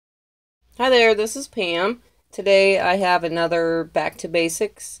Hi there, this is Pam. Today I have another Back to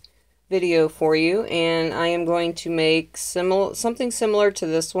Basics video for you, and I am going to make something similar to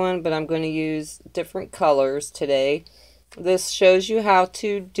this one, but I'm going to use different colors today. This shows you how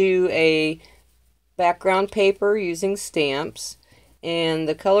to do a background paper using stamps, and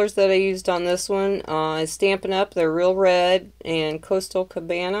the colors that I used on this one is Stampin' Up! They're Real Red and Coastal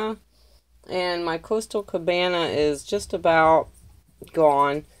Cabana, and my Coastal Cabana is just about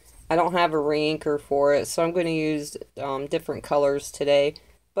gone. I don't have a reinker for it, so I'm going to use different colors today.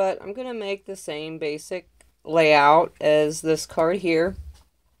 But I'm going to make the same basic layout as this card here.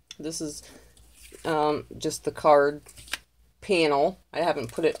 This is just the card panel. I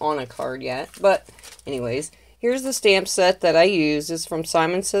haven't put it on a card yet. But anyways, here's the stamp set that I use. It's from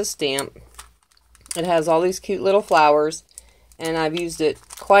Simon Says Stamp. It has all these cute little flowers, and I've used it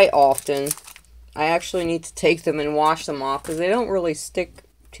quite often. I actually need to take them and wash them off because they don't really stick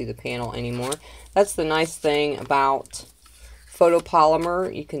to the panel anymore. That's the nice thing about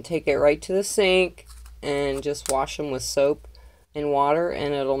photopolymer. You can take it right to the sink and just wash them with soap and water,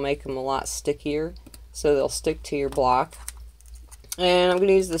 and it'll make them a lot stickier, so they'll stick to your block. And I'm going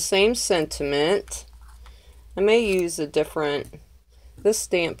to use the same sentiment. I may use a different, this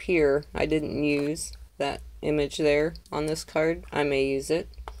stamp here, I didn't use that image there on this card. I may use it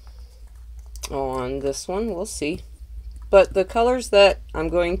on this one, we'll see. But the colors that I'm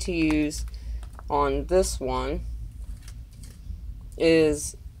going to use on this one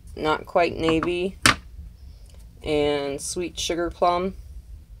is Not Quite Navy and Sweet Sugar Plum.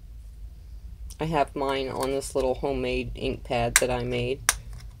 I have mine on this little homemade ink pad that I made,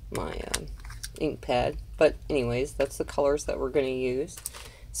 my ink pad. But anyways, that's the colors that we're going to use.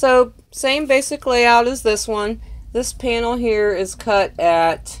 So same basic layout as this one. This panel here is cut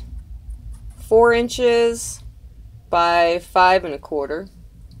at 4 inches by 5 1/4,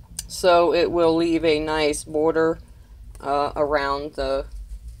 so it will leave a nice border around the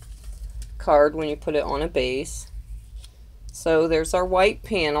card when you put it on a base. So there's our white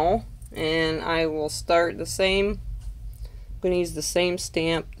panel, and I will start the same. I'm going to use the same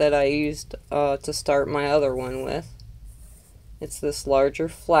stamp that I used to start my other one with. It's this larger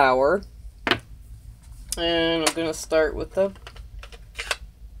flower, and I'm going to start with the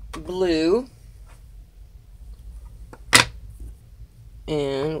blue.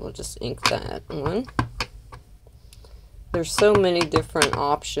 And we'll just ink that one. There's so many different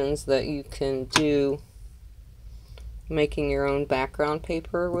options that you can do making your own background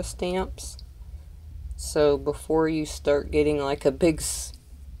paper with stamps. So before you start getting like a big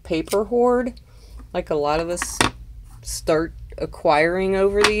paper hoard, like a lot of us start acquiring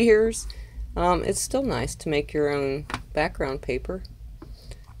over the years, it's still nice to make your own background paper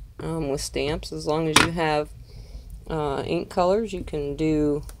with stamps. As long as you have ink colors, you can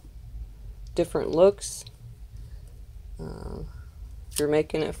do different looks. If you're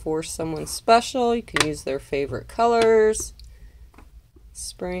making it for someone special, you can use their favorite colors.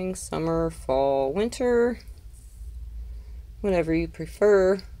 Spring, summer, fall, winter, whatever you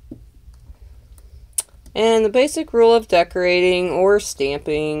prefer. And the basic rule of decorating or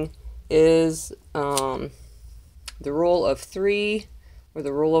stamping is the rule of 3 or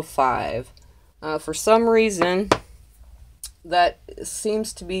the rule of 5. For some reason, that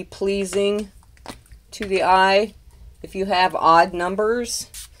seems to be pleasing to the eye if you have odd numbers.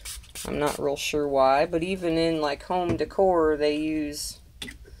 I'm not real sure why, but even in like home decor, they use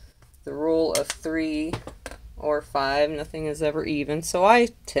the rule of 3 or 5. Nothing is ever even, so I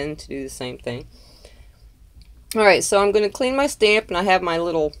tend to do the same thing. Alright, so I'm going to clean my stamp, and I have my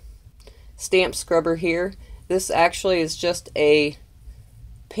little stamp scrubber here. This actually is just a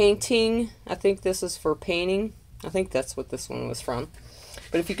painting. I think this is for painting. I think that's what this one was from.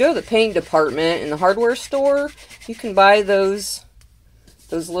 But if you go to the paint department in the hardware store, you can buy those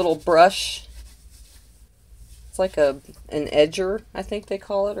little brush. It's like an edger, I think they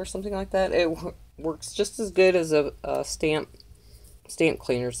call it, or something like that. It works just as good as a stamp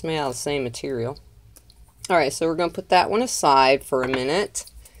cleaner. It's made out of the same material. Alright, so we're going to put that one aside for a minute.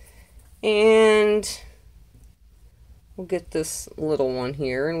 And we'll get this little one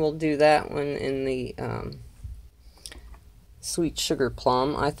here, and we'll do that one in the Sweet Sugar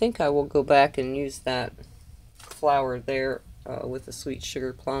Plum. I think I will go back and use that flower there with the Sweet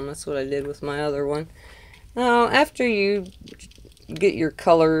Sugar Plum. That's what I did with my other one. Now, after you get your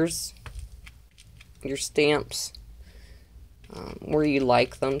colors, your stamps, where you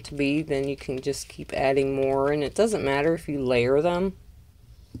like them to be, then you can just keep adding more. And it doesn't matter if you layer them.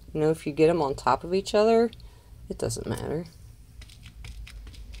 You know, if you get them on top of each other, it doesn't matter.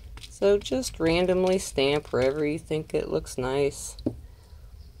 So just randomly stamp wherever you think it looks nice.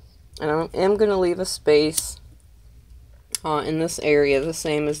 And I am going to leave a space in this area, the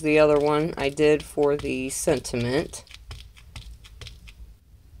same as the other one I did for the sentiment.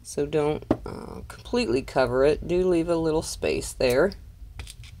 So don't completely cover it. Do leave a little space there.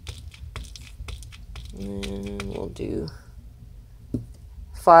 And we'll do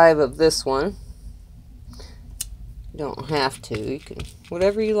 5 of this one. You don't have to. You can,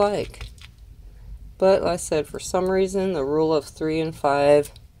 whatever you like. But like I said, for some reason, the rule of 3 and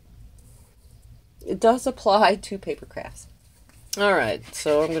 5, it does apply to paper crafts. Alright,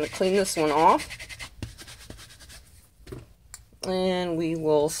 so I'm going to clean this one off. And we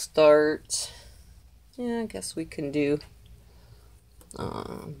will start, yeah, I guess we can do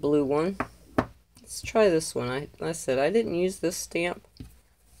blue one. Let's try this one. Like I said, I didn't use this stamp.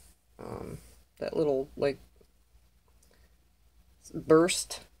 That little, like,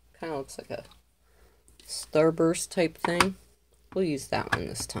 burst. Kind of looks like a starburst type thing. We'll use that one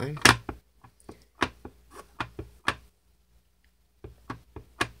this time.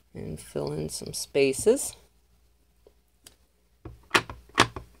 And fill in some spaces.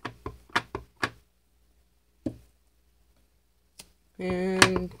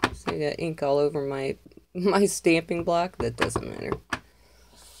 And see, I got ink all over my stamping block. That doesn't matter.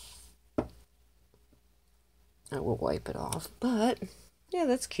 I will wipe it off. But yeah,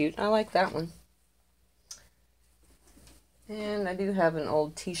 that's cute. I like that one. And I do have an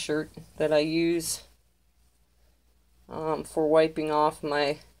old t-shirt that I use for wiping off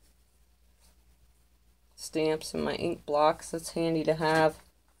my stamps and my ink blocks. That's handy to have.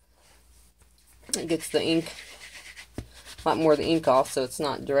 It gets the ink, a lot more of the ink off, so it's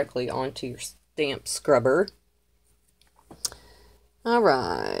not directly onto your stamp scrubber.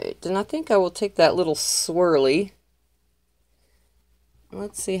 Alright, and I think I will take that little swirly.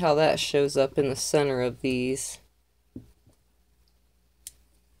 Let's see how that shows up in the center of these.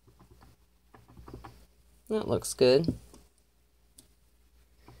 That looks good.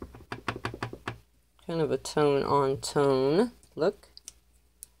 Kind of a tone on tone look.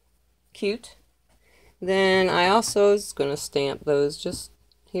 Cute. Then I also was going to stamp those just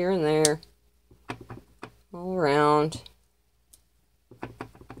here and there, all around.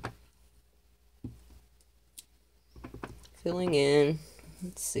 Filling in.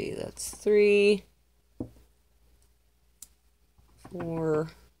 Let's see, that's 3,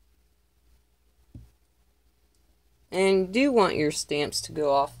 4. And you do want your stamps to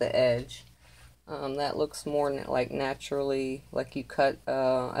go off the edge. That looks more like naturally, like you cut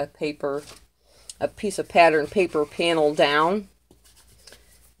a piece of pattern paper panel down.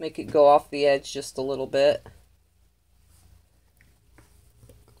 Make it go off the edge just a little bit.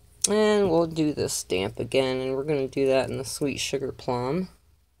 And we'll do this stamp again, and we're going to do that in the Sweet Sugar Plum.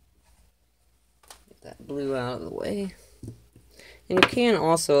 Get that blue out of the way. And you can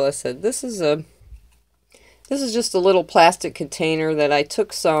also, like I said, this is just a little plastic container that I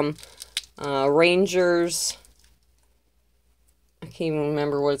took some Rangers, I can't even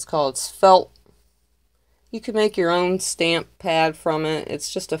remember what it's called. It's felt. You can make your own stamp pad from it.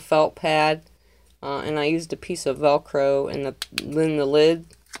 It's just a felt pad. And I used a piece of Velcro in the lid.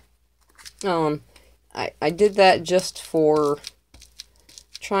 I did that just for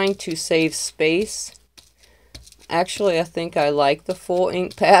trying to save space. Actually, I think I like the full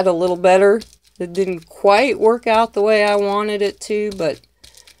ink pad a little better. It didn't quite work out the way I wanted it to, but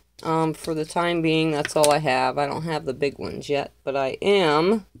for the time being, that's all I have. I don't have the big ones yet, but I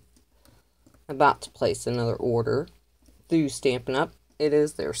am about to place another order through Stampin' Up. It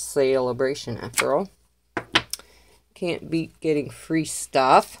is their celebration after all. Can't beat getting free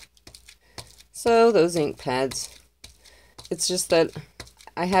stuff. So those ink pads, it's just that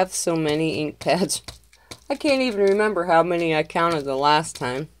I have so many ink pads. I can't even remember how many I counted the last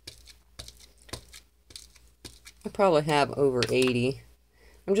time. I probably have over 80.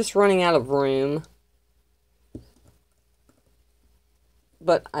 I'm just running out of room.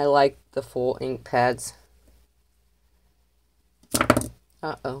 But I like the full ink pads.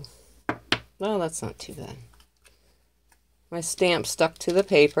 Uh-oh. No, that's not too bad. My stamp stuck to the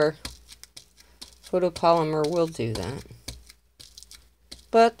paper. Photopolymer will do that.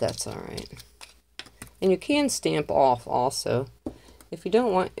 But that's alright. And you can stamp off also. If you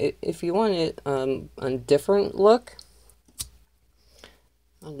don't want it, if you want it a different look,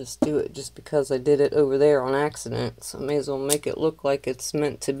 I'll just do it just because I did it over there on accident. So I may as well make it look like it's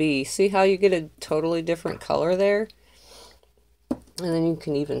meant to be. See how you get a totally different color there? And then you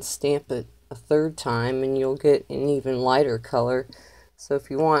can even stamp it a third time and you'll get an even lighter color. So if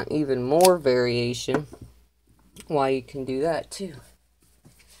you want even more variation, why, you can do that too.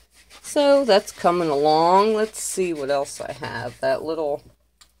 So that's coming along. Let's see what else I have. That little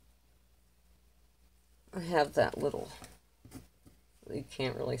I have that little, you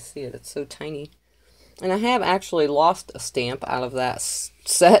can't really see it, it's so tiny. And I have actually lost a stamp out of that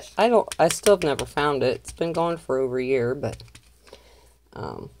set. I still have never found it. It's been gone for over a year, but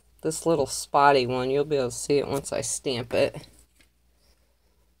this little spotty one, you'll be able to see it once I stamp it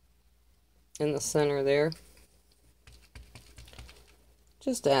in the center there.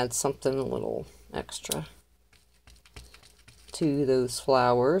 Just add something a little extra to those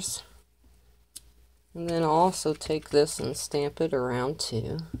flowers. And then I'll also take this and stamp it around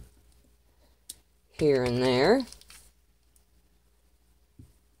too, here and there.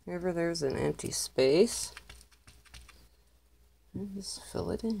 Wherever there's an empty space, and just fill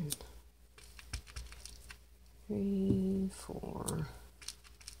it in. 3, 4.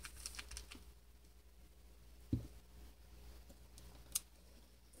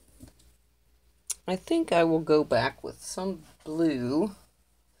 I think I will go back with some blue.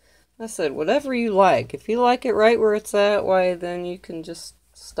 I said, whatever you like. If you like it right where it's at, why, then you can just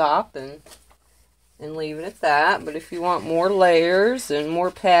stop and leave it at that. But if you want more layers and more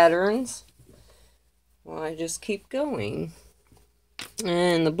patterns, well, I just keep going.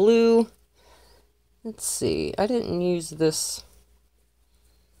 And the blue, let's see, I didn't use this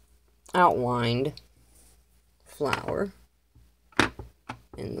outlined flower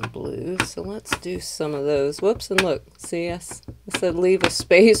in the blue, so let's do some of those. Whoops, and look, see, I said leave a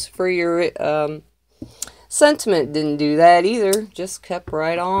space for your sentiment. Didn't do that either, just kept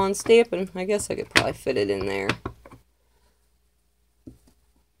right on stamping. I guess I could probably fit it in there.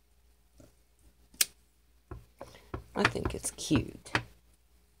 I think it's cute.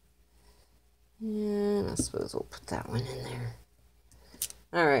 And I suppose we'll put that one in there.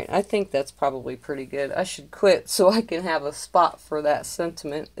 Alright, I think that's probably pretty good. I should quit so I can have a spot for that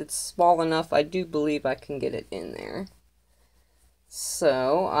sentiment. It's small enough, I do believe I can get it in there.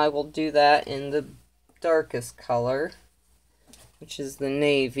 So, I will do that in the darkest color, which is the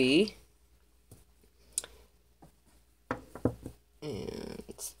navy. And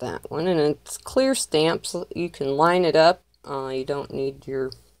it's that one. And it's clear stamp, so you can line it up. You don't need your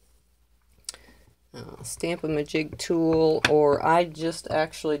Stamp-A-Majig tool, or I just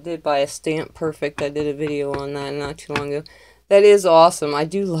actually did buy a Stamp Perfect. I did a video on that not too long ago. That is awesome. I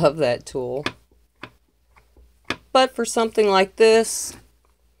do love that tool. But for something like this,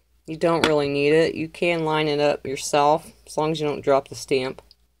 you don't really need it. You can line it up yourself, as long as you don't drop the stamp.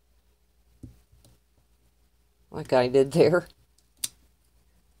 Like I did there.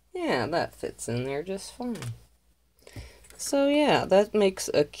 Yeah, that fits in there just fine. So yeah, that makes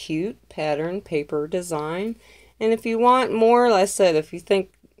a cute pattern paper design. And if you want more, like I said, if you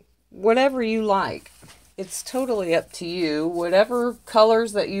think whatever you like, it's totally up to you. Whatever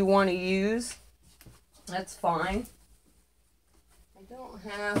colors that you want to use, that's fine.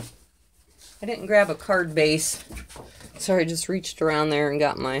 I didn't grab a card base. Sorry, I just reached around there and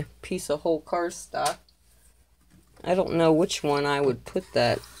got my piece of whole cardstock. I don't know which one I would put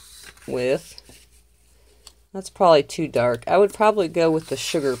that with. That's probably too dark. I would probably go with the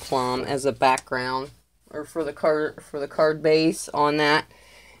sugar plum as a background, or for the card base on that.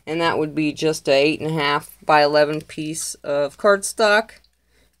 And that would be just a 8.5 by 11 piece of cardstock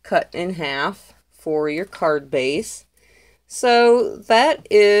cut in half for your card base. So that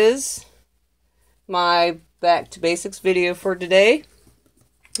is my Back to Basics video for today.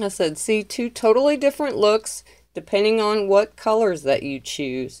 I said, see, 2 totally different looks depending on what colors that you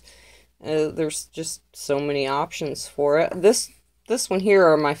choose. There's just so many options for it. This one here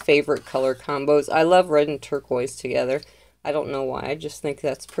are my favorite color combos. I love red and turquoise together. I don't know why, I just think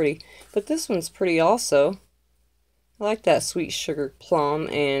that's pretty. But this one's pretty also. I like that sweet sugar plum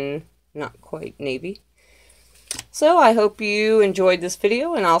and not quite navy. So I hope you enjoyed this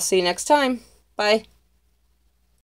video, and I'll see you next time. Bye.